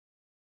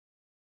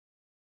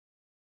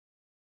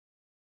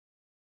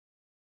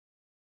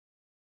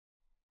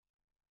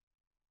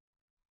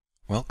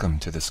Welcome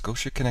to the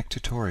ScotiaConnect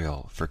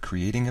tutorial for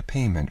creating a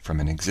payment from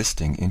an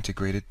existing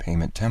integrated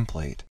payment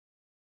template.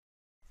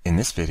 In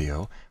this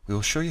video, we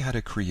will show you how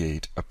to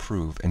create,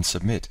 approve, and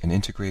submit an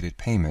integrated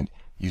payment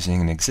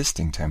using an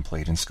existing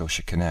template in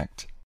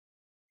ScotiaConnect.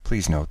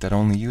 Please note that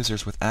only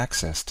users with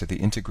access to the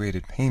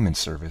integrated payment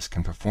service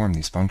can perform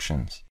these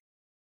functions.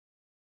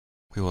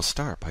 We will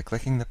start by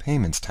clicking the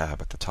Payments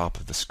tab at the top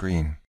of the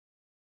screen.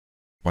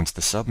 Once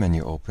the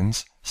submenu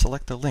opens,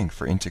 select the link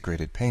for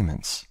integrated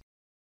payments.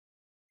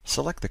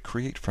 Select the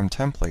Create from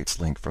Templates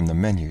link from the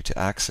menu to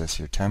access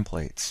your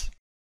templates.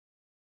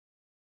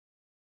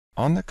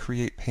 On the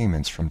Create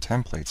Payments from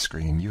Templates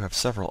screen, you have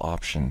several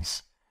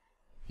options.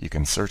 You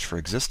can search for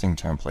existing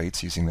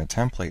templates using the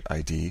template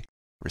ID,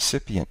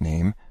 recipient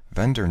name,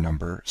 vendor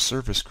number,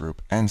 service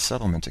group, and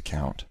settlement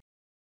account.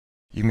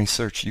 You may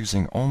search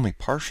using only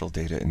partial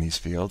data in these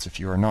fields if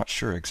you are not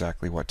sure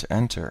exactly what to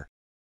enter.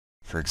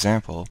 For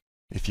example,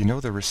 if you know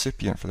the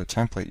recipient for the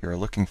template you are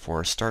looking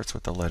for starts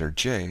with the letter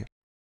J,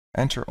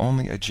 enter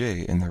only a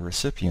J in the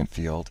recipient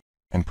field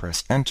and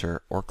press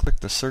Enter or click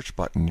the search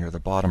button near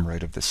the bottom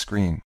right of the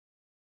screen.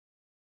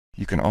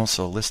 You can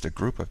also list a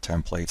group of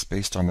templates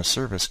based on the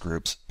service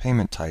groups,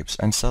 payment types,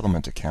 and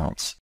settlement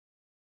accounts.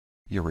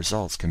 Your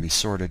results can be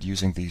sorted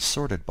using the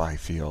Sorted By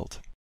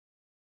field.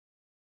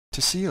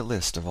 To see a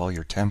list of all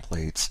your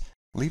templates,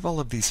 leave all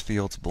of these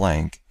fields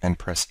blank and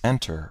press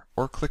Enter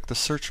or click the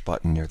search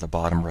button near the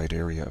bottom right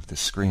area of the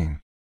screen.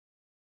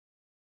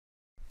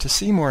 To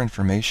see more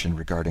information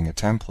regarding a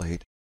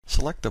template,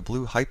 select the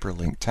blue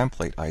hyperlink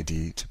template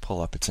ID to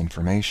pull up its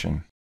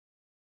information.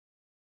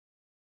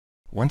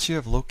 Once you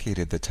have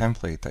located the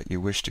template that you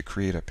wish to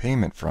create a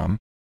payment from,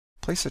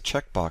 place a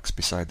checkbox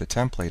beside the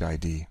template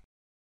ID.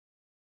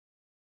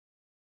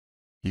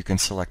 You can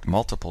select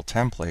multiple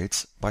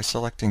templates by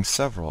selecting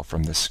several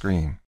from this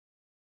screen.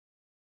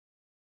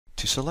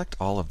 To select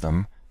all of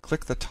them,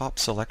 click the top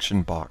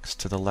selection box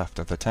to the left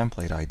of the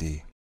template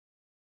ID.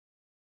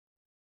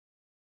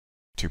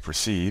 To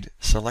proceed,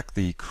 select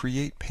the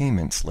Create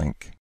Payments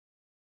link.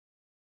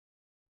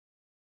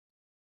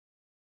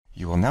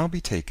 You will now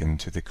be taken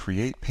to the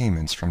Create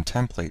Payments from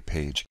Template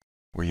page,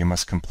 where you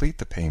must complete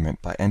the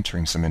payment by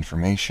entering some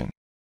information.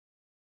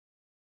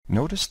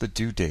 Notice the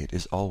due date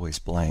is always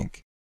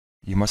blank.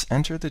 You must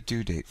enter the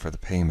due date for the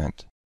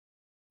payment.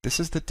 This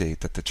is the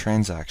date that the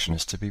transaction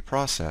is to be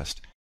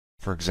processed.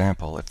 For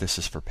example, if this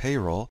is for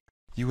payroll,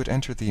 you would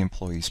enter the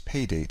employee's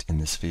pay date in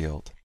this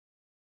field.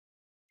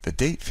 The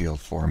date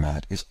field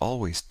format is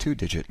always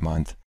 2-digit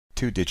month,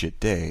 2-digit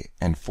day,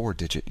 and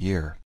 4-digit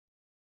year.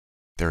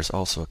 There is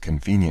also a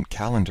convenient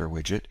calendar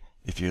widget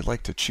if you'd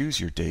like to choose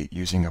your date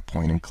using a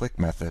point-and-click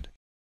method.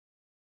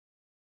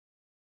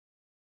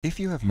 If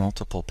you have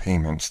multiple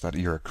payments that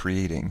you are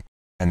creating,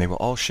 and they will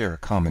all share a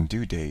common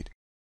due date,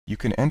 you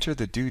can enter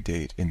the due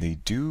date in the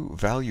Due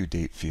Value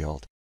Date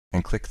field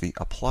and click the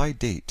Apply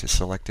Date to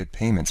Selected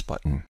Payments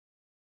button.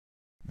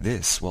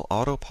 This will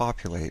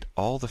auto-populate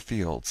all the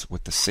fields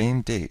with the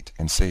same date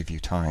and save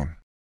you time.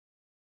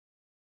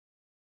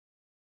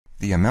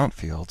 The amount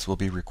fields will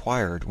be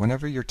required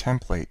whenever your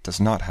template does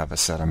not have a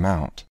set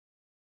amount.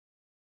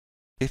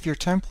 If your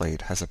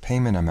template has a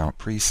payment amount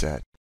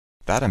preset,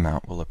 that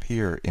amount will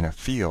appear in a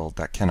field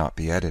that cannot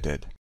be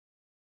edited.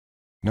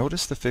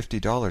 Notice the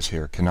 $50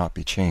 here cannot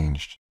be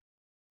changed.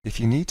 If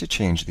you need to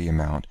change the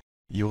amount,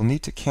 you will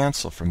need to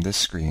cancel from this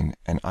screen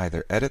and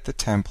either edit the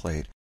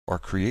template or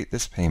create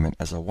this payment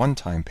as a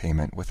one-time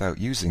payment without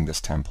using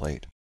this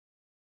template.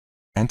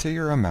 Enter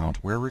your amount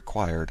where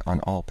required on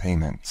all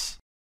payments.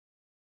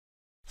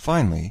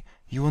 Finally,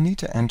 you will need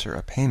to enter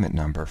a payment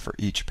number for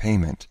each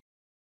payment.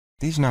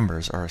 These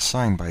numbers are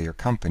assigned by your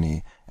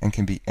company and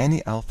can be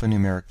any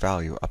alphanumeric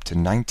value up to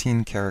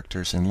 19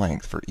 characters in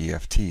length for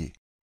EFT.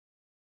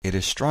 It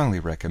is strongly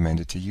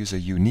recommended to use a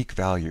unique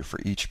value for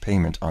each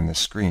payment on this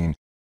screen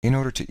in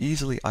order to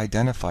easily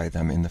identify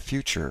them in the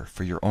future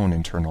for your own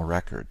internal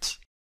records.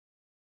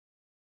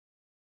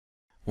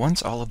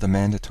 Once all of the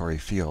mandatory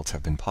fields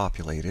have been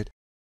populated,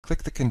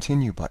 click the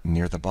Continue button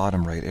near the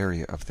bottom right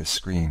area of this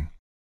screen.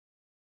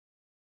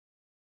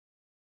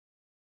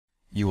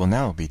 You will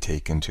now be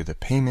taken to the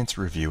Payments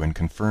Review and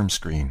Confirm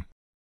screen.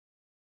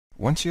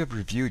 Once you have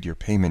reviewed your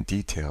payment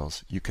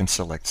details, you can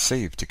select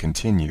Save to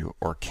continue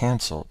or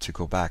Cancel to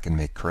go back and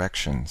make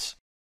corrections.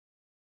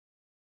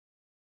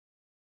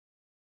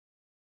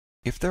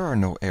 If there are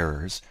no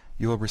errors,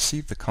 you will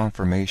receive the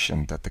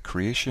confirmation that the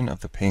creation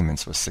of the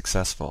payments was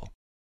successful.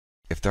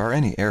 If there are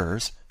any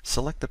errors,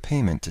 select the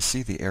payment to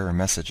see the error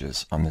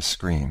messages on this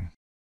screen.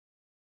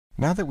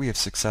 Now that we have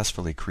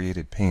successfully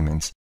created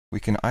payments,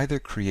 we can either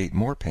create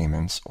more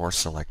payments or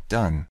select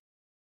Done.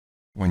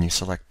 When you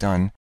select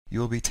Done, you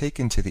will be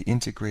taken to the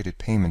Integrated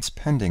Payments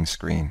Pending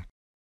screen.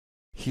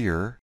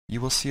 Here, you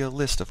will see a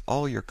list of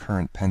all your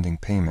current pending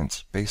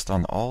payments based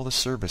on all the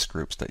service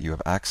groups that you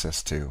have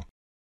access to.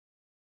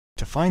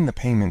 To find the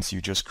payments you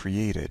just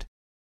created,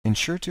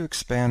 ensure to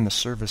expand the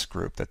service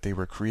group that they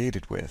were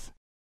created with.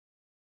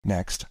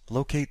 Next,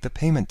 locate the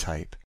payment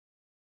type.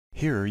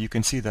 Here you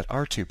can see that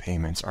our two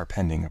payments are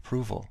pending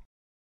approval.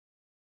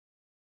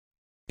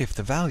 If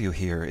the value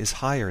here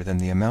is higher than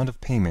the amount of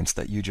payments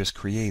that you just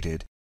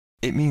created,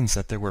 it means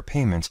that there were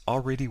payments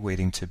already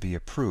waiting to be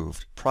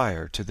approved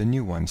prior to the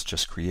new ones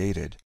just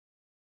created.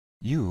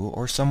 You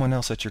or someone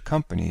else at your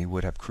company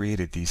would have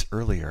created these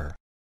earlier.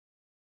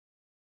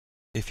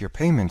 If your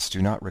payments do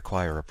not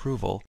require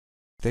approval,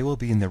 they will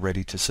be in the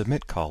Ready to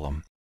Submit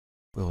column.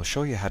 We will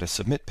show you how to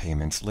submit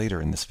payments later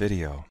in this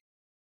video.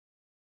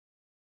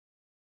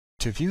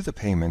 To view the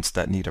payments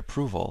that need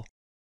approval,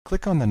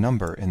 click on the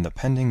number in the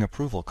Pending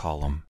Approval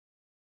column.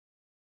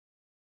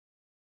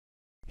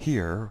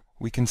 Here,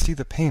 we can see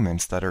the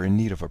payments that are in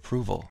need of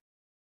approval.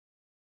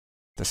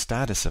 The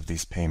status of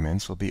these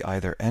payments will be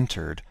either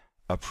entered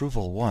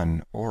Approval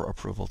 1 or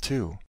Approval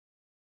 2.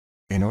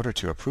 In order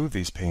to approve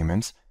these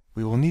payments,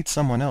 we will need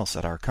someone else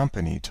at our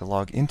company to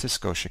log into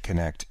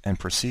ScotiaConnect and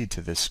proceed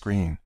to this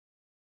screen.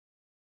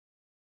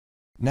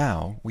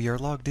 Now, we are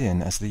logged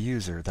in as the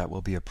user that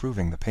will be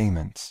approving the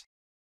payments.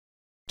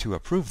 To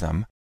approve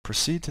them,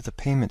 proceed to the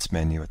Payments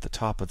menu at the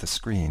top of the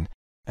screen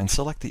and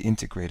select the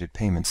Integrated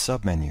Payments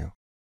submenu.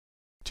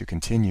 To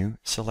continue,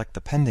 select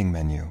the Pending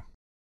menu.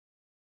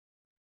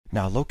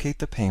 Now locate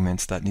the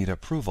payments that need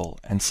approval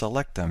and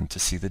select them to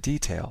see the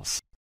details.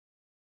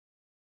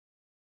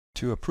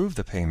 To approve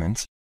the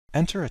payments,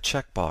 enter a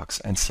checkbox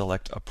and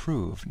select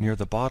Approve near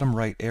the bottom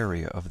right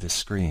area of this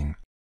screen.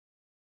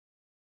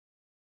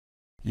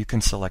 You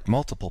can select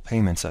multiple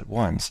payments at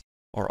once,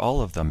 or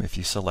all of them if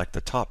you select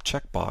the top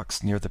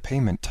checkbox near the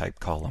Payment Type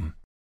column.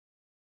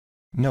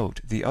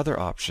 Note the other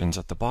options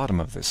at the bottom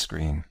of this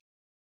screen.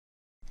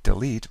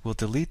 Delete will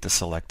delete the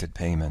selected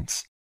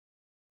payments.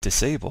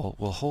 Disable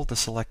will hold the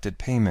selected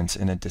payments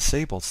in a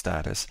disabled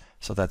status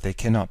so that they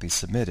cannot be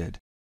submitted.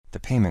 The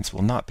payments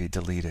will not be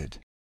deleted.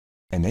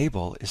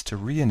 Enable is to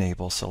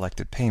re-enable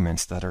selected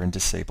payments that are in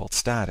disabled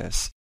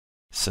status.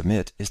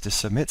 Submit is to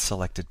submit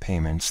selected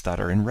payments that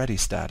are in ready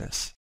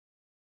status.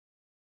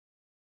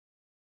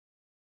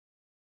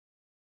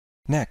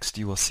 Next,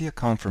 you will see a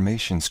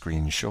confirmation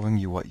screen showing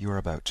you what you are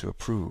about to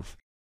approve.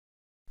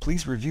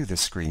 Please review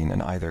this screen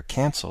and either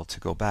cancel to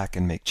go back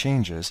and make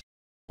changes,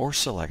 or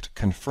select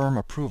Confirm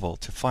Approval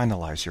to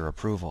finalize your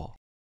approval.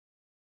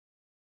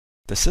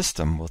 The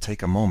system will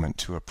take a moment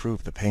to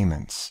approve the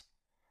payments.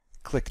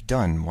 Click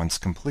Done once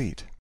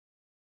complete.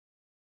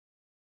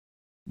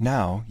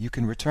 Now you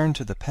can return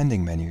to the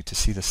Pending menu to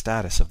see the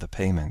status of the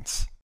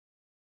payments.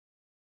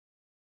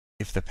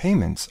 If the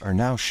payments are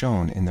now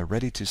shown in the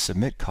Ready to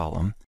Submit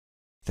column,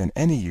 then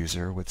any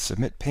user with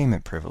Submit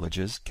Payment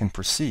privileges can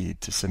proceed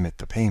to submit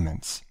the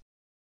payments.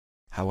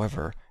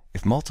 However,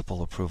 if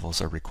multiple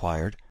approvals are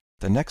required,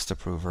 the next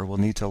approver will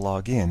need to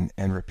log in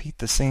and repeat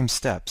the same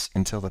steps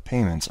until the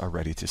payments are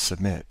ready to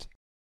submit.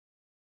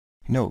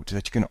 Note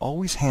that you can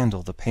always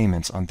handle the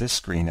payments on this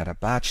screen at a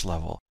batch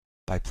level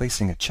by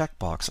placing a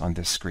checkbox on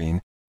this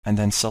screen and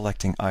then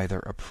selecting either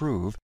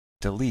Approve,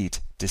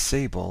 Delete,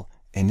 Disable,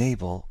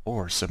 Enable,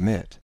 or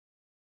Submit.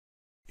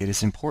 It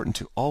is important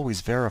to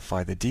always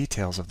verify the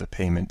details of the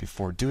payment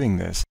before doing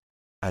this,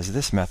 as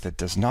this method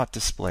does not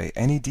display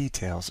any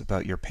details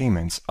about your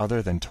payments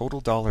other than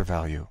total dollar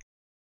value.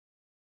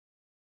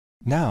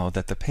 Now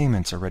that the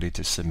payments are ready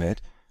to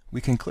submit, we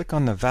can click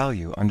on the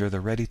value under the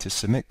Ready to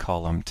Submit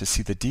column to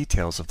see the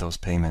details of those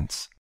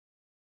payments.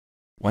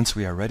 Once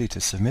we are ready to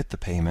submit the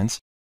payments,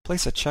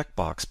 place a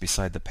checkbox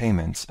beside the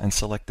payments and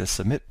select the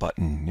Submit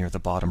button near the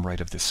bottom right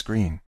of the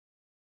screen.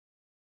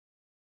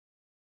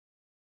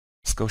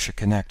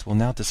 ScotiaConnect will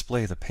now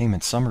display the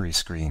payment summary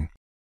screen.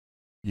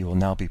 You will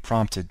now be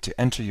prompted to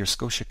enter your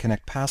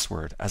ScotiaConnect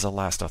password as a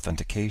last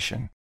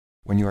authentication.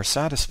 When you are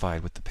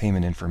satisfied with the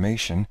payment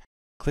information,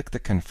 click the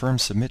Confirm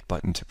Submit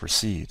button to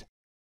proceed.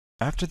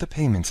 After the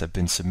payments have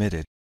been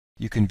submitted,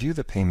 you can view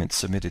the payment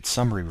submitted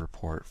summary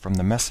report from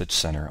the Message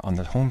Center on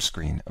the home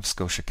screen of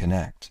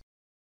ScotiaConnect.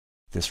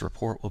 This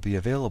report will be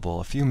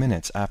available a few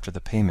minutes after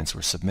the payments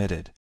were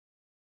submitted.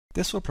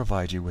 This will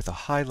provide you with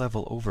a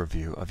high-level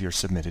overview of your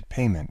submitted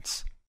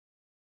payments.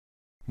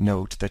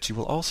 Note that you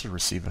will also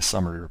receive a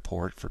summary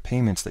report for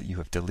payments that you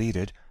have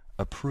deleted,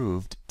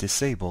 approved,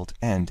 disabled,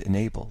 and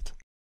enabled.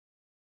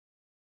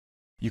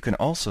 You can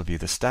also view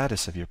the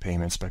status of your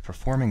payments by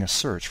performing a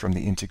search from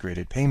the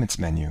Integrated Payments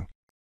menu.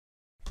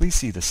 Please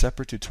see the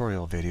separate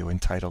tutorial video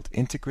entitled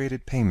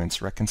Integrated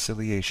Payments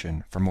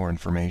Reconciliation for more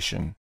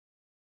information.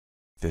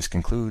 This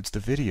concludes the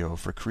video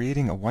for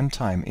creating a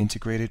one-time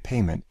integrated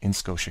payment in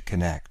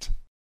ScotiaConnect.